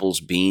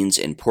 apples, beans,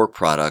 and pork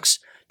products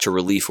to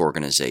relief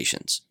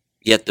organizations.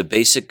 Yet the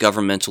basic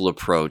governmental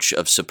approach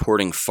of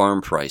supporting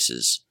farm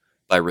prices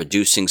by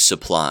reducing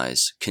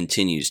supplies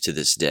continues to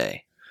this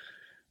day.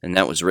 And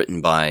that was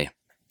written by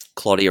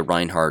Claudia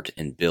Reinhardt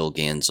and Bill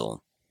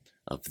Gansel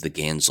of the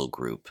Gansel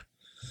Group.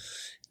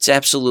 It's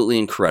absolutely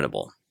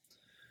incredible.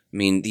 I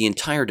mean, the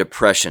entire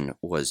Depression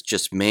was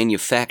just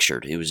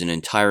manufactured. It was an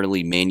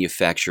entirely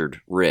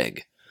manufactured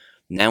rig.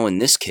 Now in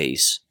this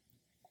case,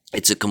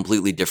 it's a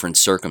completely different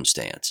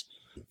circumstance.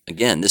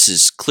 Again, this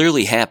is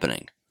clearly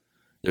happening.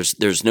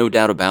 There's no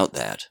doubt about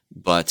that.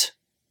 But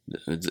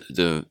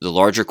the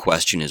larger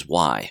question is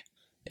why?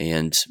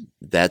 And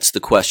that's the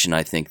question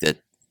I think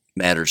that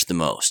matters the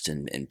most.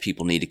 And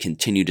people need to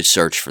continue to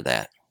search for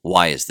that.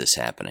 Why is this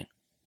happening?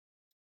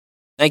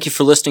 Thank you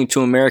for listening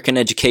to American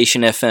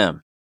Education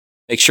FM.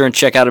 Make sure and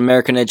check out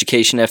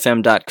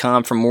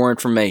AmericanEducationFM.com for more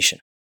information.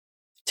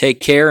 Take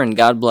care and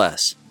God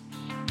bless.